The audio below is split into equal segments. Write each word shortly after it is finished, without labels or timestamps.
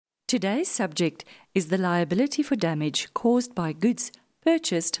Today's subject is the liability for damage caused by goods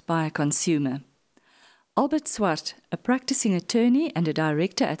purchased by a consumer. Albert Swart, a practicing attorney and a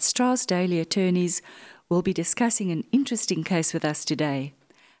director at Strauss Daly Attorneys, will be discussing an interesting case with us today.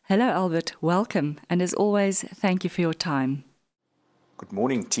 Hello Albert, welcome, and as always, thank you for your time. Good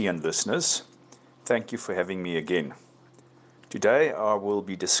morning, TN listeners. Thank you for having me again. Today I will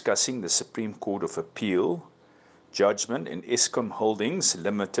be discussing the Supreme Court of Appeal judgment in Eskom Holdings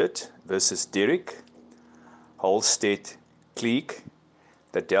Limited versus Derek Halstead Cleek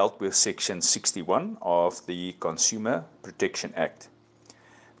that dealt with Section 61 of the Consumer Protection Act.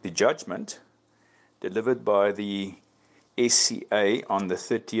 The judgment, delivered by the SCA on the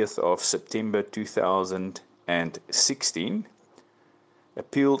 30th of September 2016,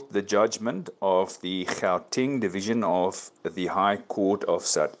 appealed the judgment of the Gauteng Division of the High Court of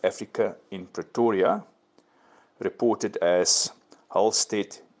South Africa in Pretoria, reported as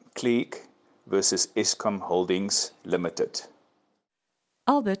Halstead Cleek versus Eskom Holdings Limited.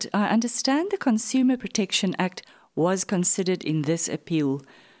 Albert, I understand the Consumer Protection Act was considered in this appeal.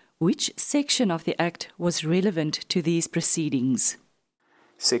 Which section of the Act was relevant to these proceedings?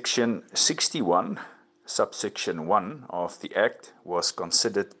 Section 61, subsection 1 of the Act was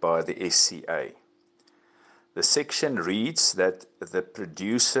considered by the SCA. The section reads that the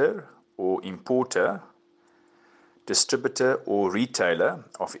producer or importer, distributor or retailer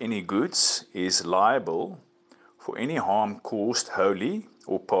of any goods is liable for any harm caused wholly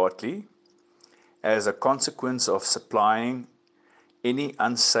or partly as a consequence of supplying any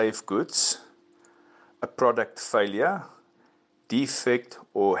unsafe goods, a product failure, defect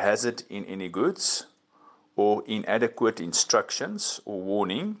or hazard in any goods, or inadequate instructions or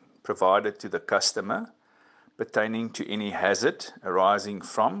warning provided to the customer pertaining to any hazard arising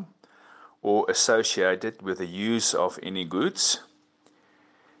from or associated with the use of any goods,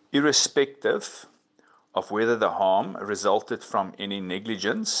 irrespective of whether the harm resulted from any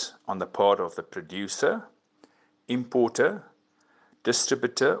negligence on the part of the producer, importer,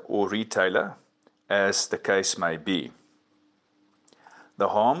 distributor or retailer, as the case may be. The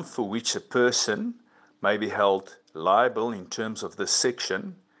harm for which a person may be held liable in terms of this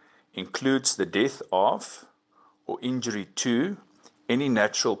section includes the death of or injury to any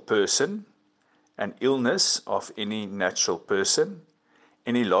natural person, an illness of any natural person,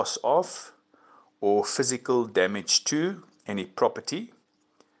 any loss of or physical damage to any property,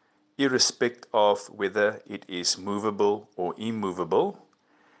 irrespective of whether it is movable or immovable,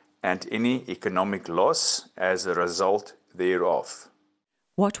 and any economic loss as a result thereof.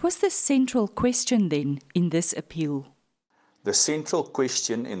 What was the central question then in this appeal? The central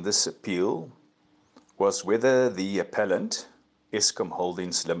question in this appeal was whether the appellant, Eskom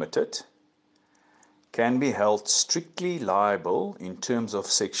Holdings Limited, can be held strictly liable in terms of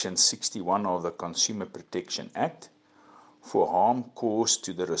Section 61 of the Consumer Protection Act for harm caused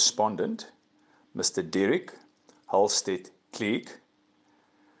to the respondent, Mr. Derek Halstead Cleek,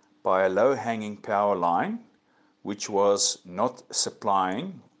 by a low-hanging power line which was not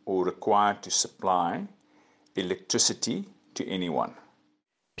supplying or required to supply electricity to anyone.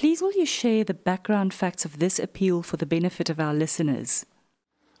 Please will you share the background facts of this appeal for the benefit of our listeners?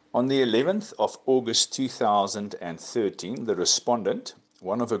 On the 11th of August 2013, the respondent,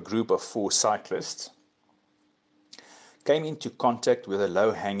 one of a group of 4 cyclists, came into contact with a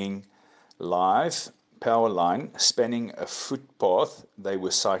low-hanging live power line spanning a footpath they were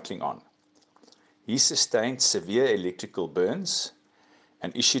cycling on. He sustained severe electrical burns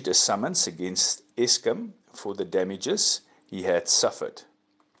and issued a summons against Eskom for the damages he had suffered.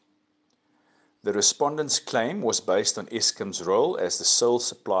 The respondent's claim was based on Eskom's role as the sole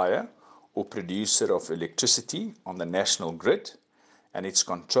supplier or producer of electricity on the national grid and its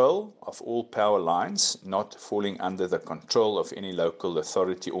control of all power lines not falling under the control of any local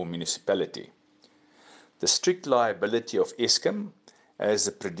authority or municipality. The strict liability of Eskom as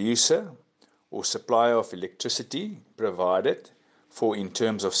the producer or supplier of electricity provided for in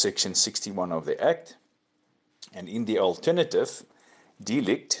terms of Section 61 of the Act, and in the alternative,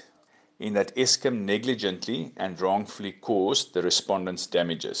 delict, in that Eskom negligently and wrongfully caused the respondent's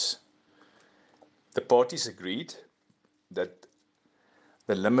damages. The parties agreed that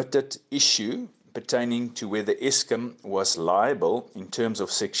the limited issue pertaining to whether Eskom was liable in terms of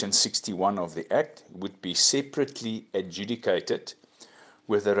Section 61 of the Act would be separately adjudicated,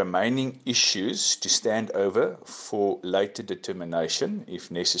 with the remaining issues to stand over for later determination if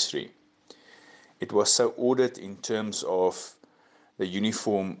necessary. It was so ordered in terms of the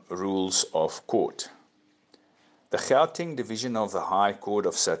uniform rules of court. The Gauteng Division of the High Court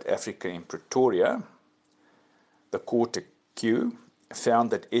of South Africa in Pretoria, the Court Q,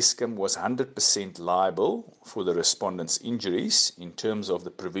 found that Eskom was 100% liable for the respondent's injuries in terms of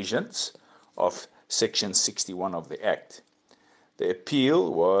the provisions of Section 61 of the Act. The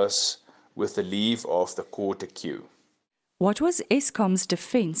appeal was with the leave of the court accused. What was Eskom's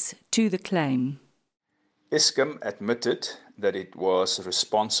defence to the claim? Eskom admitted that it was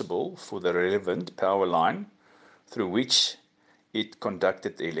responsible for the relevant power line through which it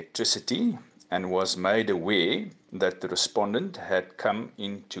conducted the electricity and was made aware that the respondent had come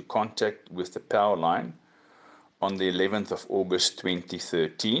into contact with the power line on the 11th of August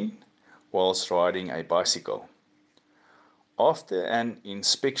 2013 whilst riding a bicycle. After an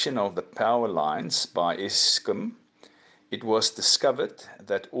inspection of the power lines by Eskom, it was discovered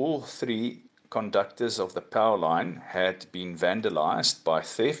that all three conductors of the power line had been vandalized by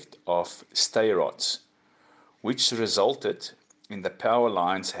theft of stay rods, which resulted in the power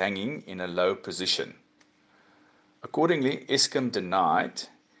lines hanging in a low position. Accordingly, Eskom denied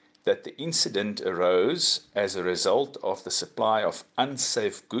that the incident arose as a result of the supply of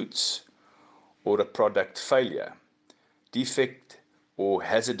unsafe goods or a product failure, defect or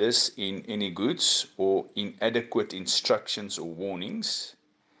hazardous in any goods or inadequate instructions or warnings,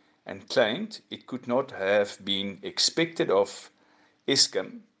 and claimed it could not have been expected of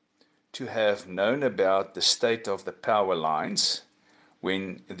Eskom to have known about the state of the power lines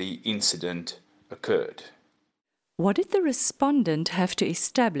when the incident occurred. What did the respondent have to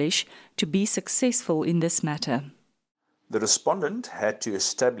establish to be successful in this matter? The respondent had to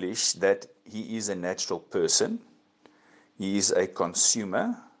establish that he is a natural person, he is a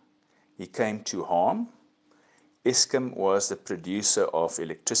consumer, he came to harm, Eskom was the producer of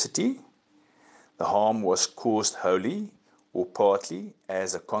electricity, the harm was caused wholly or partly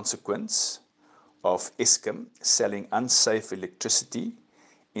as a consequence of Eskom selling unsafe electricity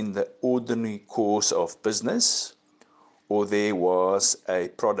in the ordinary course of business, or there was a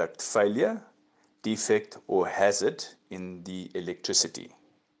product failure, defect or hazard in the electricity.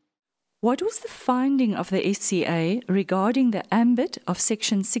 What was the finding of the SCA regarding the ambit of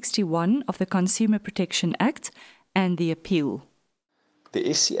Section 61 of the Consumer Protection Act and the appeal?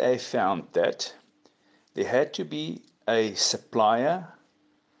 The SCA found that there had to be a supplier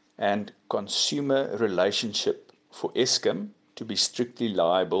and consumer relationship for Eskom to be strictly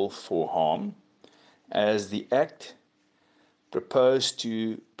liable for harm, as the Act proposed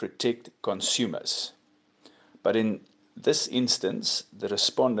to protect consumers. But in this instance, the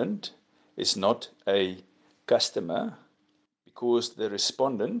respondent is not a customer because the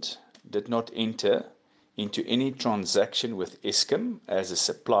respondent did not enter into any transaction with Eskom as a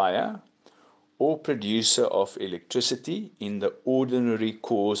supplier or producer of electricity in the ordinary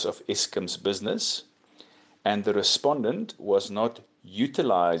course of Eskom's business, and the respondent was not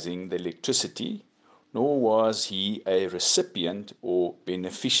utilizing the electricity, nor was he a recipient or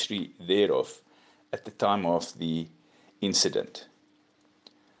beneficiary thereof at the time of the incident.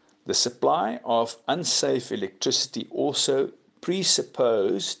 The supply of unsafe electricity also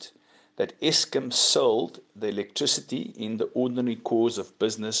presupposed that Eskom sold the electricity in the ordinary course of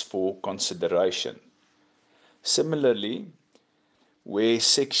business for consideration. Similarly, where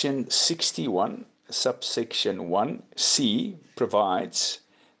Section 61, subsection 1c provides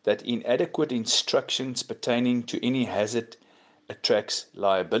that inadequate instructions pertaining to any hazard attracts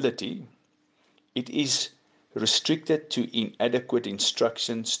liability, it is restricted to inadequate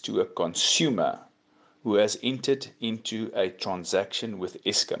instructions to a consumer who has entered into a transaction with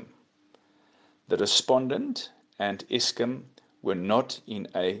Eskom. The respondent and Eskom were not in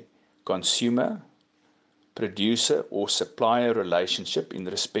a consumer, producer or supplier relationship in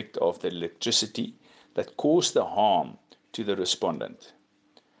respect of the electricity that caused the harm to the respondent.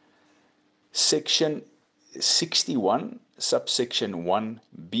 Section 61, subsection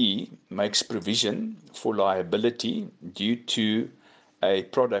 1b makes provision for liability due to a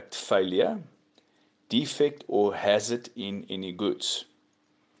product failure, defect or hazard in any goods.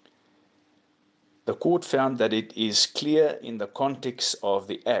 The court found that it is clear in the context of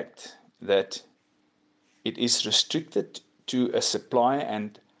the Act that it is restricted to a supplier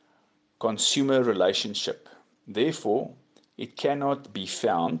and consumer relationship. Therefore, it cannot be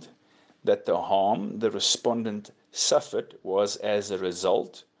found that the harm the respondent suffered was as a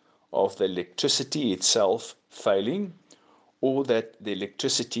result of the electricity itself failing or that the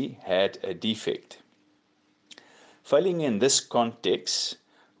electricity had a defect. Failing in this context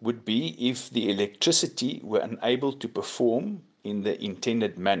would be if the electricity were unable to perform in the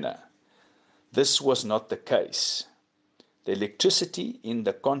intended manner. This was not the case. The electricity in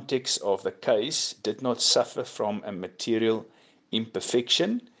the context of the case did not suffer from a material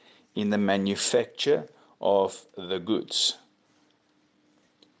imperfection in the manufacture of the goods.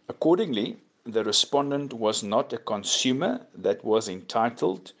 Accordingly, the respondent was not a consumer that was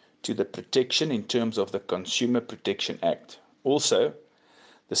entitled to the protection in terms of the Consumer Protection Act. Also,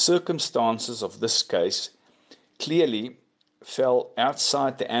 the circumstances of this case clearly fell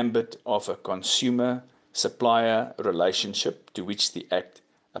outside the ambit of a consumer-supplier relationship to which the Act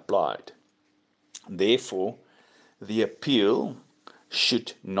applied. Therefore, the appeal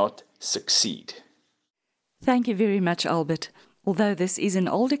should not succeed. Thank you very much, Albert. Although this is an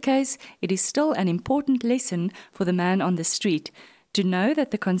older case, it is still an important lesson for the man on the street to know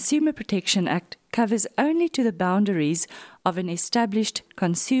that the Consumer Protection Act covers only to the boundaries of an established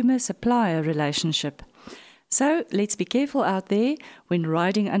consumer-supplier relationship. So let's be careful out there when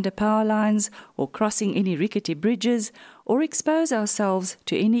riding under power lines or crossing any rickety bridges or expose ourselves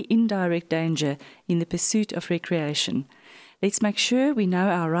to any indirect danger in the pursuit of recreation. Let's make sure we know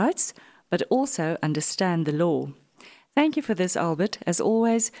our rights, but also understand the law. Thank you for this, Albert. As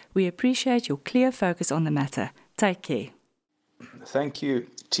always, we appreciate your clear focus on the matter. Take care. Thank you,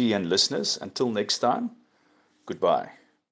 T and listeners. Until next time, goodbye.